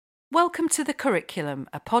Welcome to The Curriculum,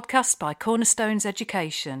 a podcast by Cornerstones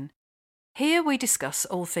Education. Here we discuss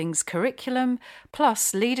all things curriculum,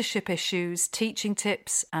 plus leadership issues, teaching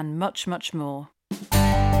tips, and much, much more.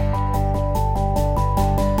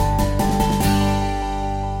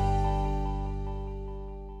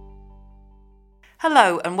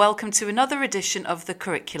 Hello and welcome to another edition of The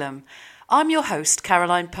Curriculum. I'm your host,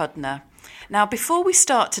 Caroline Pudner. Now, before we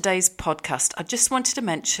start today's podcast, I just wanted to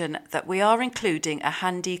mention that we are including a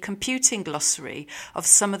handy computing glossary of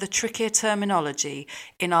some of the trickier terminology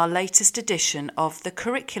in our latest edition of The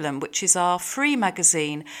Curriculum, which is our free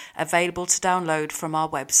magazine available to download from our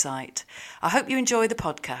website. I hope you enjoy the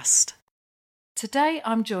podcast. Today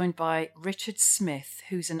I'm joined by Richard Smith,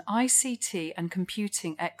 who's an ICT and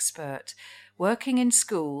computing expert working in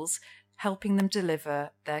schools, helping them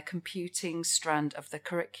deliver their computing strand of the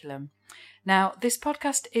curriculum. Now, this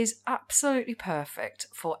podcast is absolutely perfect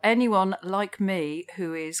for anyone like me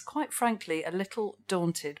who is, quite frankly, a little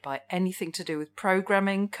daunted by anything to do with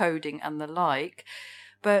programming, coding and the like,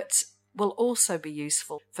 but will also be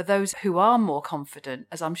useful for those who are more confident,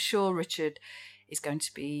 as I'm sure Richard is going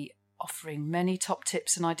to be offering many top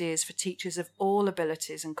tips and ideas for teachers of all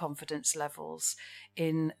abilities and confidence levels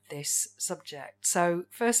in this subject. So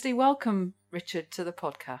firstly, welcome, Richard, to the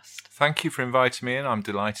podcast. Thank you for inviting me in. I'm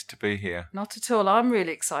delighted to be here. Not at all. I'm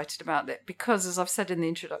really excited about it because, as I've said in the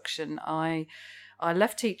introduction, I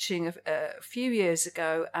left teaching a few years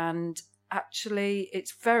ago, and actually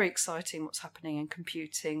it's very exciting what's happening in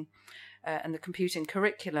computing and the computing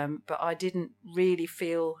curriculum, but I didn't really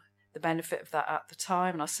feel the benefit of that at the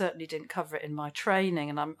time, and I certainly didn't cover it in my training,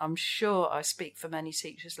 and I'm sure I speak for many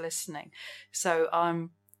teachers listening. So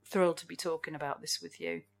I'm thrilled to be talking about this with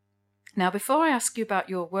you. Now, before I ask you about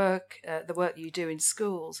your work, the work you do in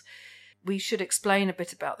schools, we should explain a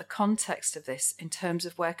bit about the context of this in terms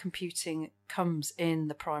of where computing comes in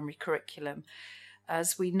the primary curriculum.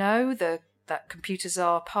 As we know, that computers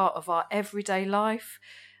are part of our everyday life,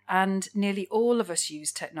 and nearly all of us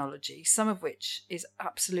use technology, some of which is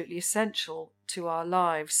absolutely essential to our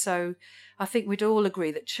lives. So I think we'd all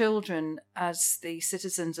agree that children, as the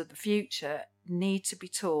citizens of the future, need to be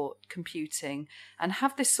taught computing and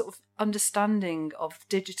have this sort of understanding of the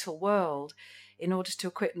digital world in order to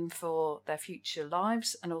equip them for their future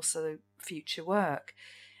lives and also future work.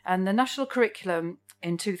 And the national curriculum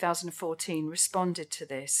in 2014 responded to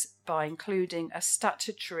this by including a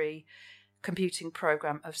statutory computing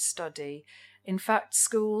programme of study. In fact,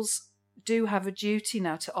 schools do have a duty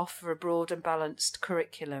now to offer a broad and balanced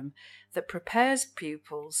curriculum that prepares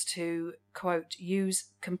pupils to, quote, use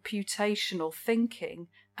computational thinking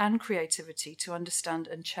and creativity to understand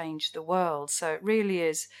and change the world. So it really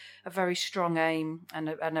is a very strong aim and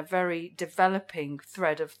a very developing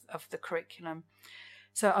thread of the curriculum.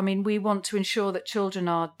 So, I mean, we want to ensure that children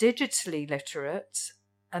are digitally literate.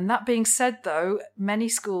 And that being said, though, many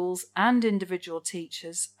schools and individual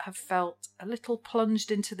teachers have felt a little plunged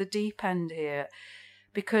into the deep end here,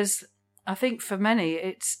 because I think for many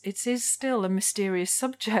it is still a mysterious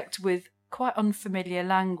subject with quite unfamiliar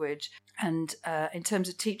language. And in terms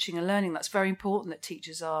of teaching and learning, that's very important that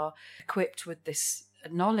teachers are equipped with this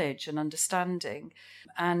knowledge and understanding.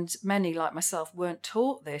 And many, like myself, weren't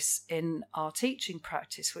taught this in our teaching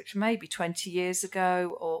practice, which may be 20 years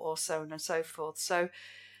ago or so on and so forth. So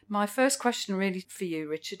my first question really for you,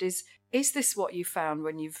 Richard, is this what you found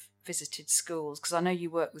when you've visited schools? Because I know you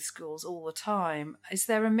work with schools all the time. Is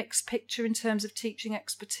there a mixed picture in terms of teaching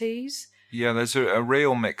expertise? Yeah, there's a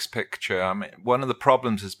real mixed picture. I mean, one of the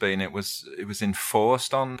problems has been it was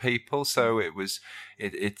enforced on people, so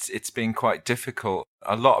it's been quite difficult.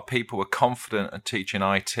 A lot of people were confident at teaching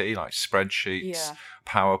IT, like spreadsheets,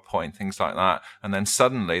 PowerPoint, things like that, and then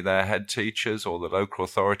suddenly their head teachers or the local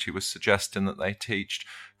authority was suggesting that they teach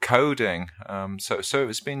coding. So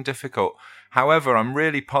it's been difficult. However, I'm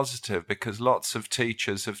really positive because lots of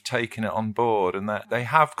teachers have taken it on board and that they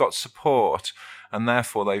have got support, and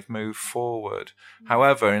therefore they've moved forward.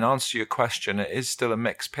 However, in answer to your question, it is still a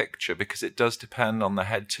mixed picture because it does depend on the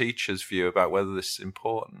head teacher's view about whether this is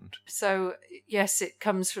important. So, yes, it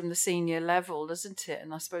comes from the senior level, doesn't it?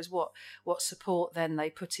 And I suppose what support then they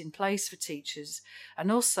put in place for teachers.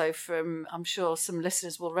 And also from, I'm sure some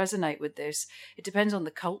listeners will resonate with this, it depends on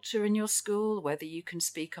the culture in your school, whether you can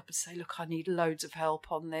speak up and say, look, I need loads of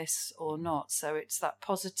help on this or not. So it's that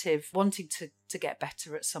positive wanting to get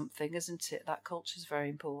better at something, isn't it? That culture is very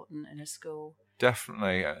important in a school.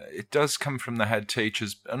 Definitely. It does come from the head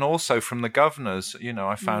teachers and also from the governors. You know,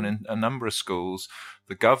 I found in a number of schools,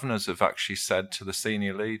 the governors have actually said to the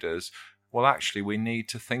senior leaders, well, actually, we need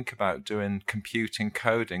to think about doing computing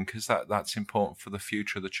coding because that's important for the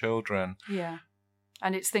future of the children. Yeah.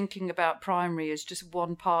 And it's thinking about primary as just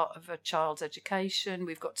one part of a child's education.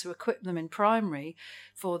 We've got to equip them in primary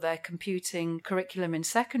for their computing curriculum in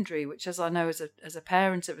secondary, which, as I know as a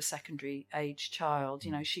parent of a secondary age child,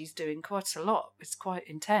 she's doing quite a lot. It's quite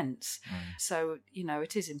intense. So,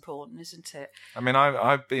 it is important, isn't it? I mean,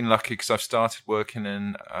 I've been lucky because I've started working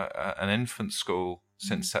in an infant school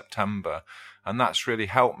since September, and that's really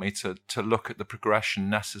helped me to look at the progression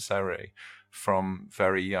necessary from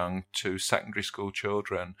very young to secondary school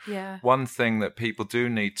children. Yeah. One thing that people do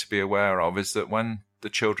need to be aware of is that when the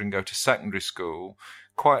children go to secondary school,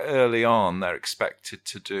 quite early on, they're expected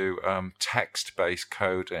to do text-based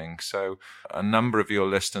coding. So a number of your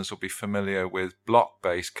listeners will be familiar with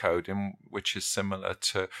block-based coding, which is similar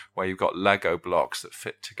to where you've got Lego blocks that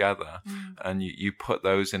fit together, and you put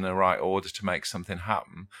those in the right order to make something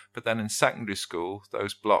happen. But then in secondary school,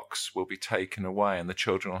 those blocks will be taken away and the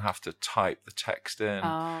children will have to type the text in.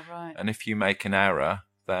 Oh, right. And if you make an error,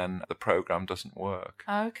 then the program doesn't work.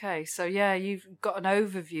 Okay, so yeah, you've got an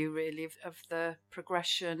overview really of the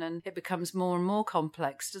progression, and it becomes more and more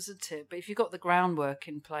complex, doesn't it? But if you've got the groundwork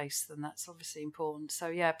in place, then that's obviously important. So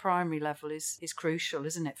yeah, primary level is crucial,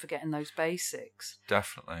 isn't it, for getting those basics?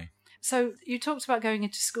 Definitely. So you talked about going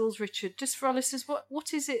into schools, Richard. Just for our listeners,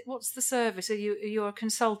 what is it? What's the service? You're a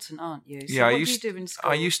consultant, aren't you? So what do you do in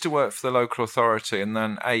schools? I used to work for the local authority, and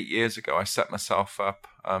then 8 years ago I set myself up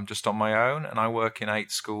just on my own, and I work in 8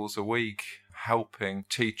 schools a week, helping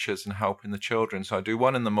teachers and helping the children. So I do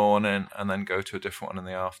one in the morning and then go to a different one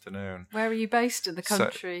in the afternoon. Where are you based in the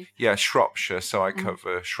country? So, Shropshire. So I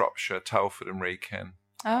cover Shropshire, Telford and Wrekin.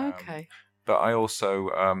 Oh, okay. But I also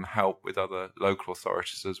help with other local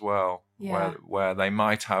authorities as well, where they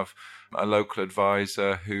might have a local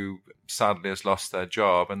advisor who sadly has lost their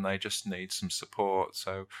job and they just need some support.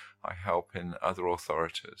 So I help in other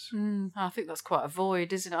authorities. I think that's quite a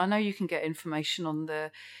void, isn't it? I know you can get information on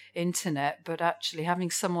the internet, but actually having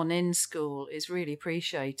someone in school is really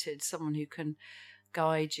appreciated, someone who can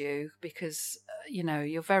guide you, because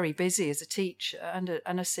you're very busy as a teacher and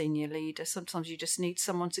a senior leader. Sometimes you just need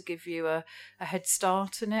someone to give you a head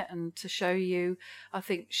start in it and to show you, I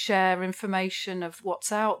think, share information of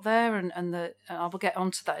what's out there, and I will get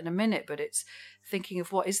onto that in a minute, but it's thinking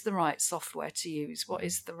of what is the right software to use, what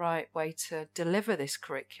is the right way to deliver this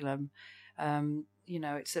curriculum.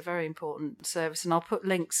 It's a very important service, and I'll put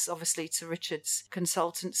links obviously to Richard's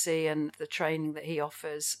consultancy and the training that he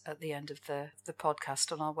offers at the end of the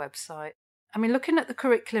podcast on our website. I mean, looking at the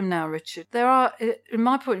curriculum now, Richard, there are, in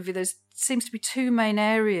my point of view, there seems to be 2 main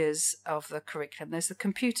areas of the curriculum. There's the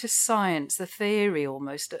computer science, the theory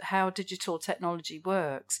almost, at how digital technology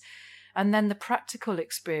works, and then the practical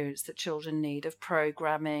experience that children need of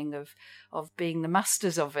programming, of being the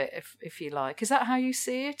masters of it, if you like. Is that how you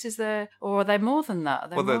see it? Or are there more than that?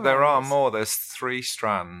 There are more. There's 3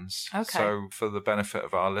 strands. Okay. So for the benefit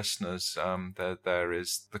of our listeners, there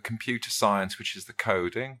is the computer science, which is the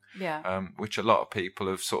coding, which a lot of people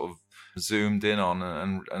have sort of zoomed in on,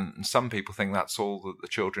 and some people think that's all that the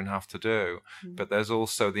children have to do. But there's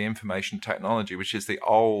also the information technology, which is the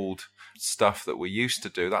old stuff that we used to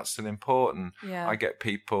do. That's still important. I get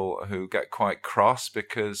people who get quite cross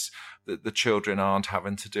because the children aren't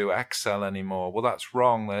having to do Excel anymore. Well, that's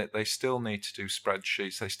wrong. They still need to do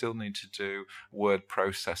spreadsheets. They still need to do word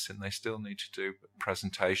processing. They still need to do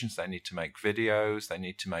presentations. They need to make videos. They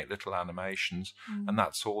need to make little animations. And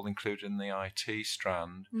that's all included in the IT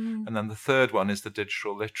strand. And then the third one is the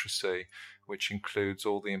digital literacy, which includes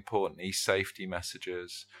all the important e-safety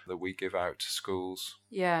messages that we give out to schools.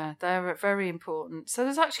 Yeah, they're very important. So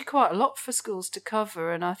there's actually quite a lot for schools to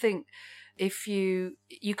cover, and I think if you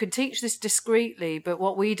can teach this discreetly, but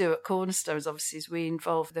what we do at Cornerstones obviously is we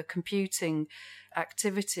involve the computing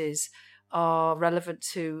activities are relevant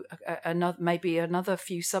to another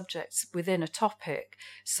few subjects within a topic.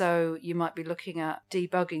 So you might be looking at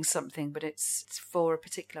debugging something, but it's for a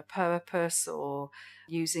particular purpose, or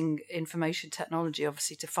using information technology,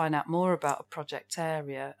 obviously, to find out more about a project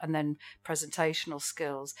area, and then presentational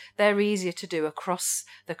skills. They're easier to do across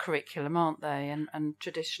the curriculum, aren't they? And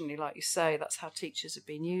traditionally, like you say, that's how teachers have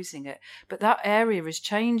been using it. But that area is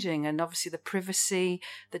changing, and obviously the privacy,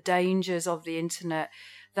 the dangers of the internet,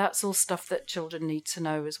 that's all stuff that children need to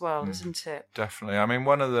know as well, isn't it? Definitely. I mean,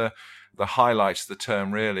 one of the highlights of the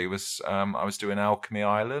term really was I was doing Alchemy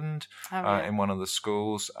Island in one of the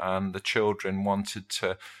schools, and the children wanted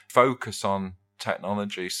to focus on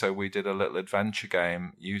technology. So we did a little adventure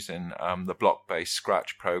game using the block-based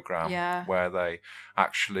Scratch program, where they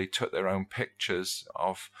actually took their own pictures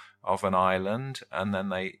of of an island, and then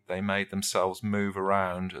they made themselves move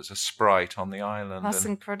around as a sprite on the island. That's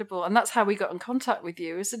incredible. And that's how we got in contact with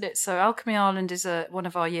you, isn't it? So Alchemy Island is one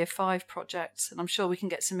of our Year 5 projects, and I'm sure we can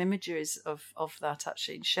get some images of that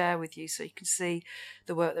actually and share with you so you can see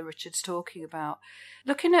the work that Richard's talking about.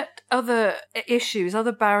 Looking at other issues,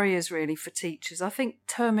 other barriers really for teachers, I think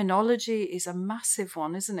terminology is a massive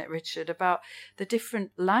one, isn't it, Richard, about the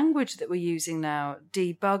different language that we're using now,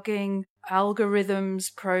 debugging,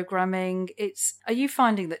 algorithms, programming. Are you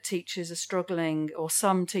finding that teachers are struggling, or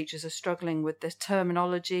some teachers are struggling with the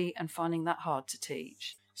terminology and finding that hard to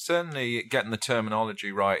teach? Certainly getting the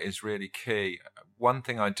terminology right is really key. One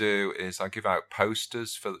thing I do is I give out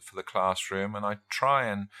posters for the classroom, and I try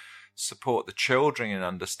and support the children in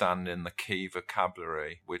understanding the key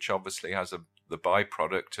vocabulary, which obviously has the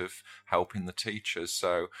byproduct of helping the teachers.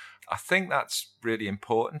 So I think that's really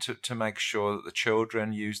important to make sure that the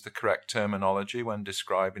children use the correct terminology when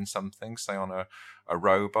describing something, say on a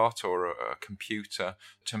robot or a computer,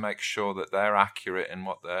 to make sure that they're accurate in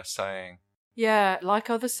what they're saying. Yeah, like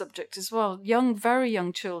other subjects as well. Very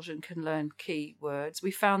young children can learn key words.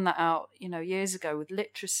 We found that out, years ago with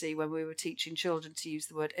literacy when we were teaching children to use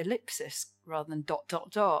the word ellipsis rather than ...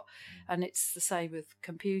 And it's the same with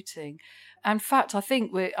computing. In fact, I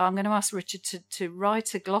think I'm going to ask Richard to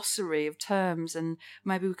write a glossary of terms, and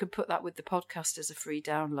maybe we could put that with the podcast as a free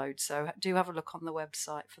download. So do have a look on the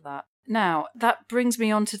website for that. Now, that brings me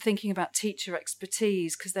on to thinking about teacher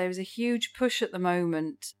expertise, because there is a huge push at the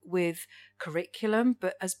moment with curriculum,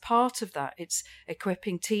 but as part of that, it's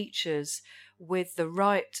equipping teachers with the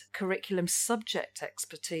right curriculum subject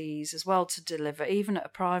expertise as well to deliver, even at a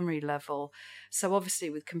primary level. So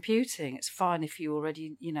obviously with computing, it's fine if you're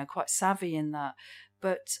already, quite savvy in that.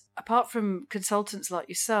 But apart from consultants like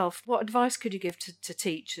yourself, what advice could you give to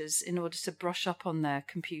teachers in order to brush up on their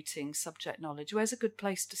computing subject knowledge? Where's a good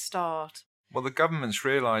place to start? Well, the government's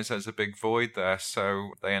realised there's a big void there, so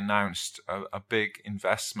they announced a big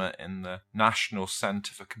investment in the National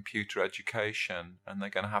Centre for Computer Education, and they're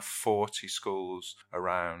going to have 40 schools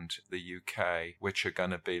around the UK, which are going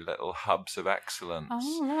to be little hubs of excellence.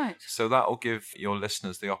 Oh, right. So that will give your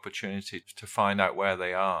listeners the opportunity to find out where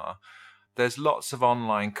they are. There's lots of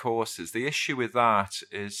online courses. The issue with that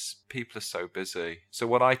is people are so busy. So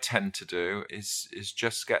what I tend to do is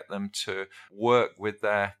just get them to work with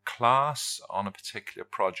their class on a particular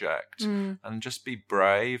project and just be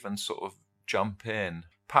brave and sort of jump in.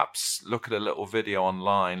 Perhaps look at a little video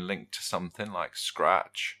online linked to something like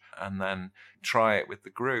Scratch and then try it with the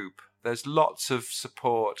group. There's lots of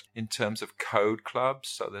support in terms of code clubs.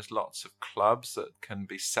 So there's lots of clubs that can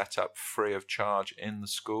be set up free of charge in the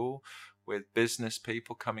school, with business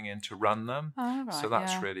people coming in to run them. Oh, right, so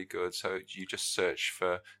that's really good. So you just search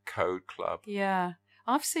for Code Club. Yeah.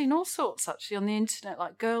 I've seen all sorts actually on the internet,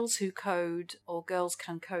 like Girls Who Code or Girls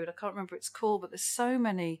Can Code. I can't remember what it's called, but there's so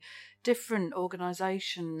many different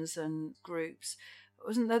organisations and groups.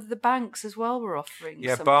 Wasn't there the banks as well were offering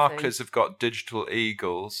something? Barclays have got Digital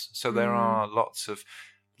Eagles. So there are lots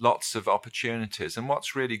of opportunities. And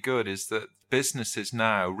what's really good is that businesses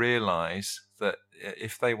now realise that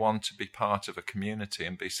if they want to be part of a community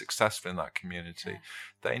and be successful in that community,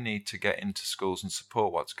 they need to get into schools and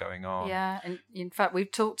support what's going on. Yeah, and in fact,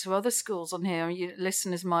 we've talked to other schools on here. You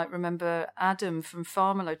listeners might remember Adam from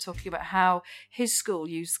Farmelo talking about how his school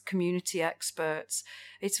used community experts.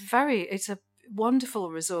 It's a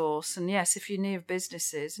wonderful resource, and yes, if you're near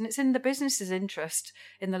businesses, and it's in the business's interest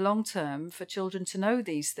in the long term for children to know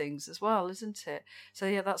these things as well, isn't it? So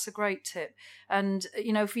yeah, that's a great tip. And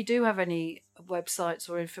if we do have any websites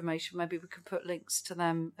or information, maybe we can put links to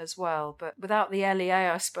them as well. But without the LEA,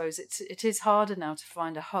 I suppose it is harder now to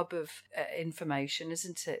find a hub of information,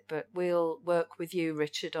 isn't it? But we'll work with you,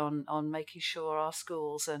 Richard, on making sure our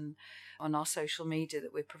schools and on our social media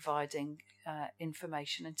that we're providing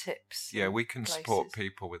information and tips. Yeah, we can support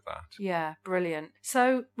people with that. Yeah, brilliant.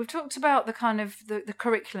 So we've talked about the kind of the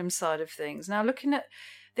curriculum side of things. Now looking at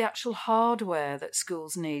the actual hardware that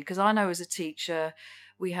schools need, because I know as a teacher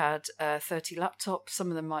we had 30 laptops, some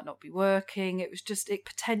of them might not be working. It was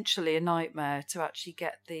potentially a nightmare to actually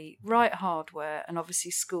get the right hardware, and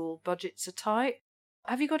obviously school budgets are tight.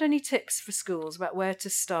 Have you got any tips for schools about where to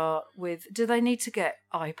start with? Do they need to get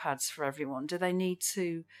iPads for everyone? Do they need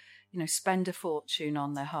to, spend a fortune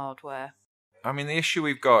on their hardware? I mean, the issue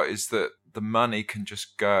we've got is that the money can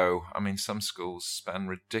just go. I mean, some schools spend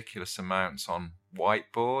ridiculous amounts on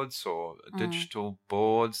whiteboards or digital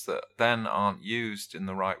boards that then aren't used in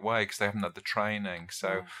the right way because they haven't had the training.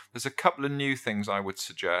 So there's a couple of new things I would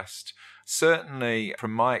suggest. Certainly,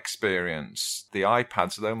 from my experience, the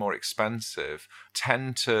iPads, although more expensive,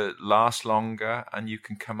 tend to last longer, and you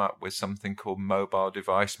can come up with something called mobile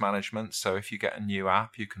device management. So if you get a new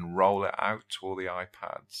app, you can roll it out to all the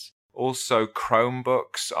iPads. Also,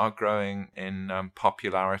 Chromebooks are growing in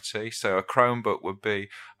popularity. So a Chromebook would be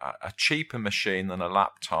a cheaper machine than a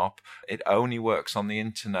laptop. It only works on the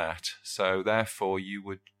internet. So therefore, you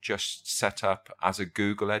would just set up as a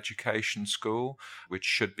Google education school, which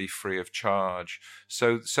should be free of charge.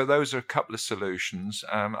 So those are a couple of solutions.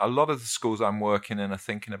 A lot of the schools I'm working in are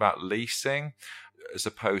thinking about leasing as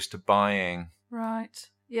opposed to buying. Right.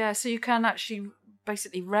 Yeah, so you can actually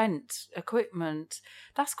basically rent equipment.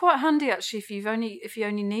 That's quite handy actually if you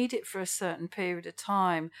only need it for a certain period of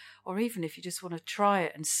time, or even if you just want to try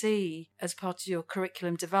it and see as part of your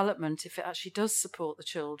curriculum development if it actually does support the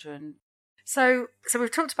children. So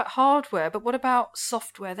we've talked about hardware, but what about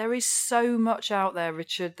software? There is so much out there,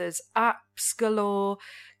 Richard. There's apps galore,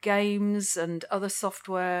 games and other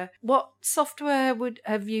software. What software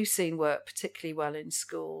have you seen work particularly well in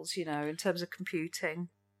schools, in terms of computing?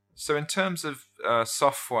 So in terms of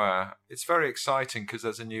software, it's very exciting because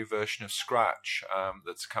there's a new version of Scratch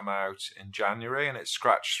that's come out in January, and it's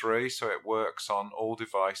Scratch 3, so it works on all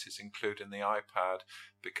devices, including the iPad,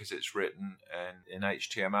 because it's written in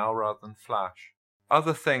HTML rather than Flash.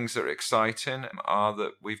 Other things that are exciting are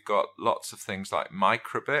that we've got lots of things like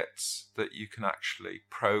microbits that you can actually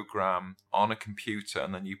program on a computer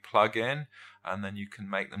and then you plug in and then you can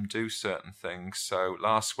make them do certain things. So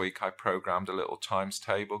last week I programmed a little times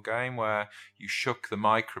table game where you shook the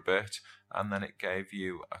microbit and then it gave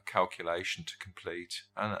you a calculation to complete.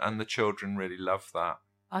 And the children really loved that.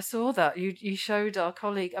 I saw that. You showed our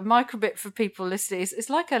colleague a microbit for people listening. It's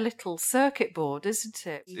like a little circuit board, isn't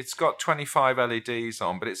it? It's got 25 LEDs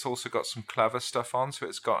on, but it's also got some clever stuff on. So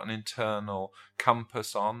it's got an internal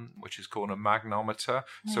compass on, which is called a magnometer.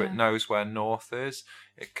 Yeah. So it knows where north is.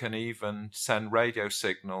 It can even send radio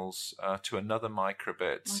signals to another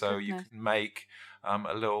microbit. So you can make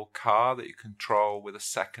a little car that you control with a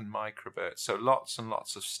second microbit. So lots and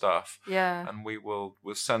lots of stuff. Yeah. And we'll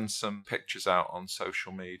send some pictures out on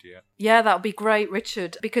social media. Yeah, that would be great,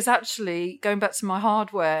 Richard. Because actually, going back to my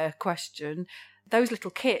hardware question, those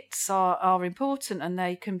little kits are important and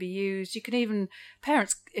they can be used. You can even,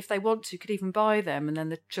 parents, if they want to, could even buy them and then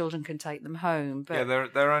the children can take them home. But yeah,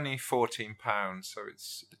 they're only £14, so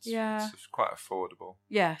it's quite affordable.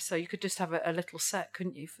 Yeah, so you could just have a little set,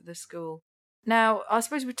 couldn't you, for the school? Now, I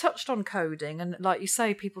suppose we touched on coding, and like you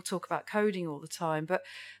say, people talk about coding all the time, but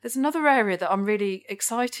there's another area that I'm really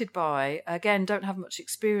excited by. Again, don't have much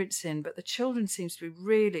experience in, but the children seem to be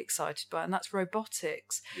really excited by it, and that's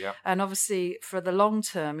robotics. Yeah. And obviously, for the long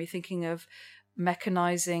term, you're thinking of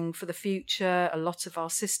mechanising for the future. A lot of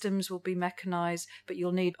our systems will be mechanised, but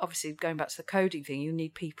you'll need, obviously, going back to the coding thing, you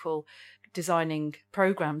need people designing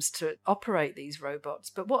programs to operate these robots.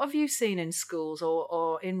 But what have you seen in schools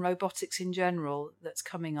or in robotics in general that's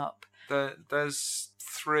coming up? There's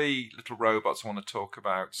 3 little robots I want to talk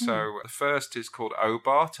about. So the first is called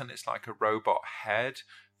Obot, and it's like a robot head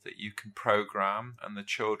that you can program, and the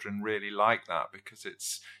children really like that because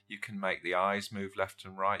you can make the eyes move left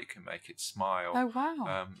and right, you can make it smile. Oh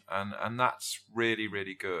wow. And that's really,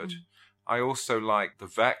 really good. I also like the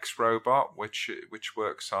Vex robot, which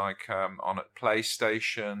works like on a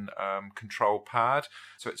PlayStation control pad,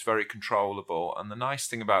 so it's very controllable. And the nice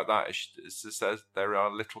thing about that is there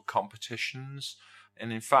are little competitions.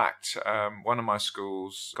 And in fact, one of my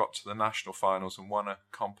schools got to the national finals and won a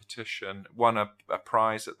competition, won a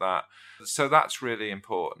prize at that. So that's really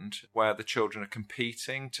important, where the children are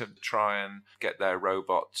competing to try and get their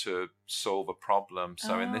robot to solve a problem.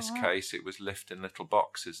 So in this case, it was lifting little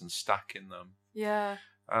boxes and stacking them. Yeah.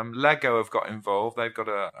 Lego have got involved. They've got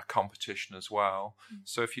a competition as well.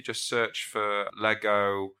 So if you just search for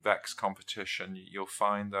Lego Vex competition, you'll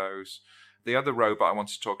find those. The other robot I want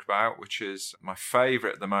to talk about, which is my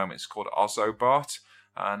favourite at the moment, is called Ozobot,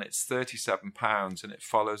 and it's £37, and it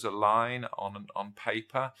follows a line on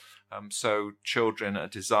paper. So children are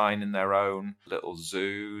designing their own little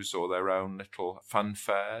zoos or their own little fun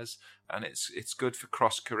fairs, and it's good for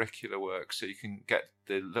cross-curricular work, so you can get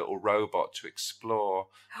the little robot to explore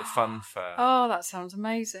the fun fair. Oh, that sounds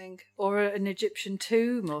amazing. Or an Egyptian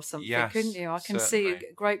tomb or something, yes, couldn't you? I can certainly see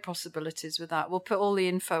great possibilities with that. We'll put all the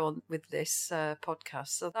info on with this podcast.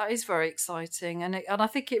 So that is very exciting. And I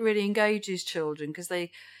think it really engages children because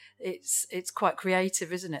it's quite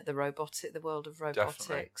creative, isn't it? The world of robotics.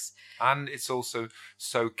 Definitely. And it's also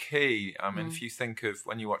so key. I mean, if you think of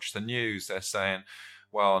when you watch the news, they're saying,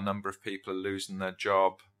 well, a number of people are losing their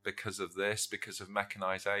job because of this, because of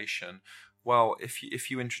mechanisation. Well, if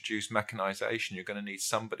you introduce mechanization, you're going to need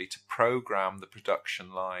somebody to program the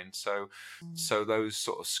production line. So those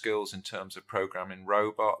sort of skills in terms of programming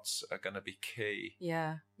robots are going to be key.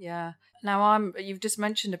 Yeah, yeah. Now you've just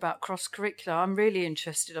mentioned about cross-curricular. I'm really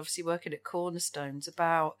interested, obviously working at Cornerstones,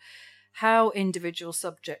 about how individual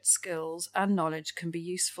subject skills and knowledge can be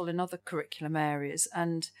useful in other curriculum areas.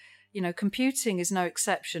 And, computing is no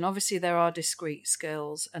exception. Obviously, there are discrete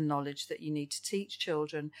skills and knowledge that you need to teach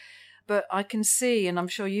children. But I can see, and I'm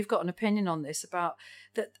sure you've got an opinion on this, about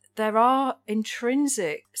that there are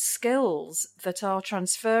intrinsic skills that are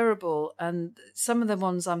transferable. And some of the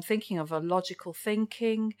ones I'm thinking of are logical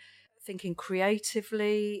thinking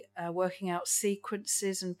creatively, working out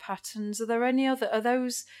sequences and patterns. Are there any other, are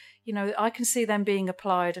those, I can see them being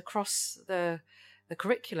applied across the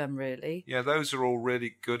curriculum, really. Yeah, those are all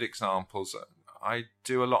really good examples. I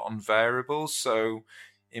do a lot on variables. So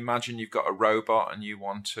imagine you've got a robot and you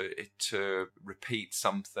want it to repeat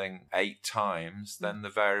something 8 times, then the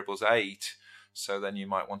variable's 8. So then you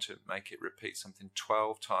might want to make it repeat something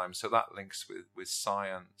 12 times. So that links with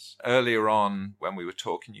science. Earlier on, when we were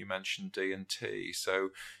talking, you mentioned D&T.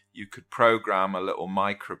 So you could program a little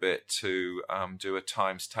microbit to do a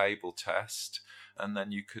times table test. And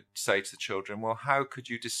then you could say to the children, well, how could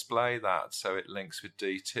you display that? So it links with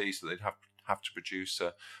DT. So they'd have to produce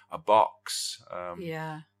a box.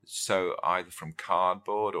 So either from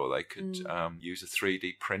cardboard, or they could use a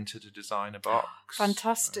 3D printer to design a box.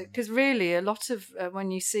 Fantastic. Because really a lot of when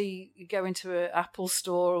you go into an Apple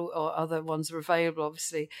store, or other ones are available,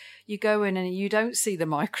 obviously, you go in and you don't see the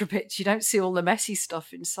microbits, you don't see all the messy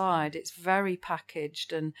stuff inside. It's very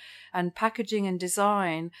packaged, and packaging and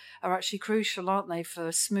design are actually crucial, aren't they,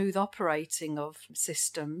 for smooth operating of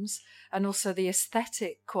systems, and also the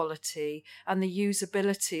aesthetic quality and the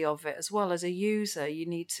usability of it. As well, as a user, you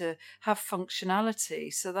need to have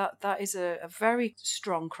functionality. So that is a very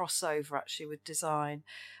strong crossover actually with design,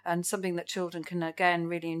 and something that children can again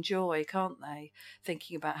really enjoy, can't they?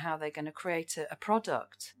 Thinking about how they're going to create a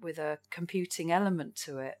product with a computing element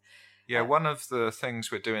to it. Yeah, one of the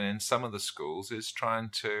things we're doing in some of the schools is trying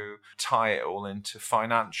to tie it all into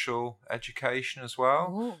financial education as well.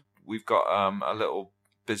 Ooh. We've got a little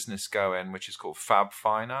business going which is called Fab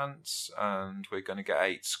Finance, and we're going to get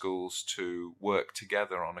 8 schools to work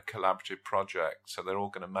together on a collaborative project. So they're all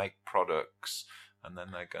going to make products, and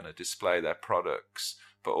then they're going to display their products.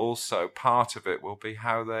 But also part of it will be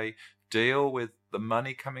how they deal with the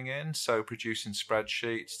money coming in, so producing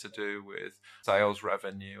spreadsheets to do with sales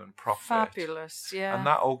revenue and profit. Fabulous, yeah. And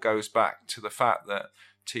that all goes back to the fact that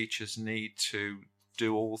teachers need to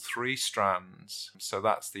do all 3 strands. So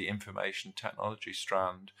that's the information technology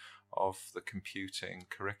strand of the computing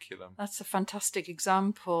curriculum. That's a fantastic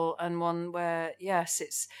example, and one where, yes,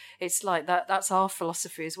 it's like that. That's our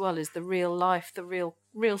philosophy as well, is the real life, the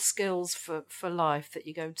real skills for life that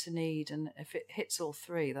you're going to need. And if it hits all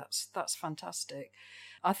 3, that's fantastic.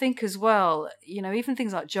 I think as well, even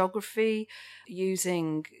things like geography,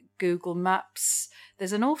 using Google Maps,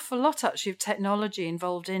 there's an awful lot actually of technology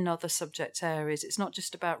involved in other subject areas. It's not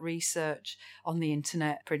just about research on the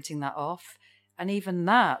internet, printing that off. And even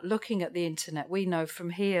that, looking at the internet, we know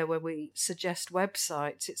from here where we suggest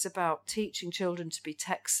websites, it's about teaching children to be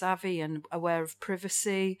tech savvy and aware of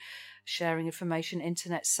privacy, sharing information,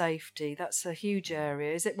 internet safety. That's a huge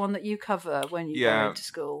area. Is it one that you cover when you go into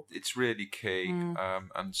school? It's really key.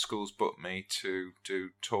 And schools book me to do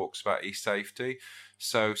talks about e-safety.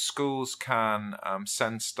 So schools can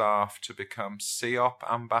send staff to become CEOP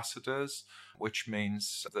ambassadors, which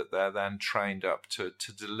means that they're then trained up to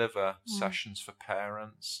deliver sessions for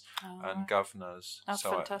parents and governors. That's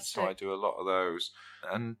fantastic. So I do a lot of those.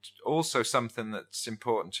 And also something that's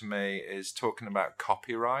important to me is talking about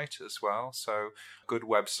copyright as well. So a good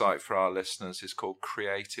website for our listeners is called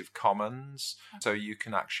Creative Commons. So you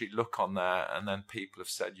can actually look on there, and then people have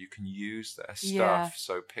said you can use their stuff. Yeah.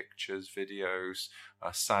 So pictures, videos,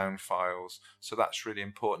 sound files. So that's really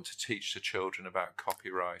important to teach the children about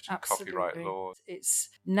copyright and copyright law. It's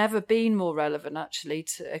never been more relevant actually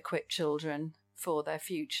to equip children for their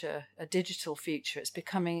future, a digital future. It's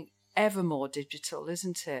becoming ever more digital,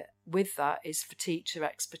 isn't it? With that is for teacher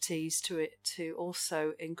expertise to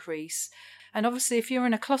also increase. And obviously, if you're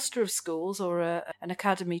in a cluster of schools or an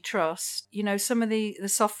academy trust, some of the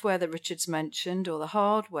software that Richard's mentioned, or the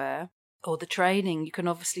hardware, or the training, you can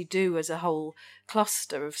obviously do as a whole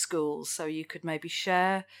cluster of schools. So you could maybe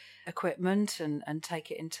share equipment and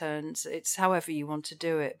take it in turns. It's however you want to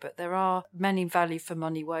do it, but there are many value for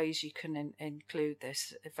money ways you can include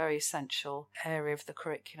this, a very essential area of the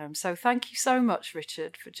curriculum. So thank you so much,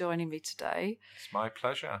 Richard, for joining me today. It's my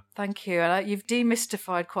pleasure. Thank you. And you've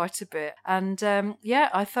demystified quite a bit. And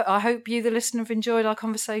I hope you, the listener, have enjoyed our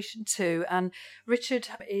conversation too. And Richard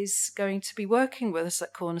is going to be working with us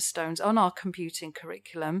at Cornerstones on our computing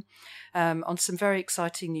curriculum, on some very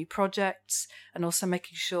exciting new projects, and also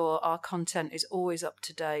making sure our content is always up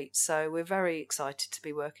to date. So we're very excited to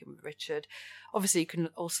be working with Richard. Obviously, you can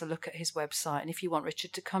also look at his website, and if you want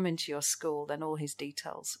Richard to come into your school, then all his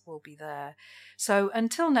details will be there. So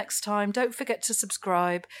until next time, don't forget to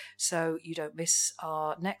subscribe so you don't miss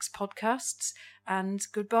our next podcasts. And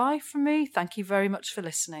goodbye from me. Thank you very much for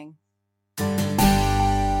listening.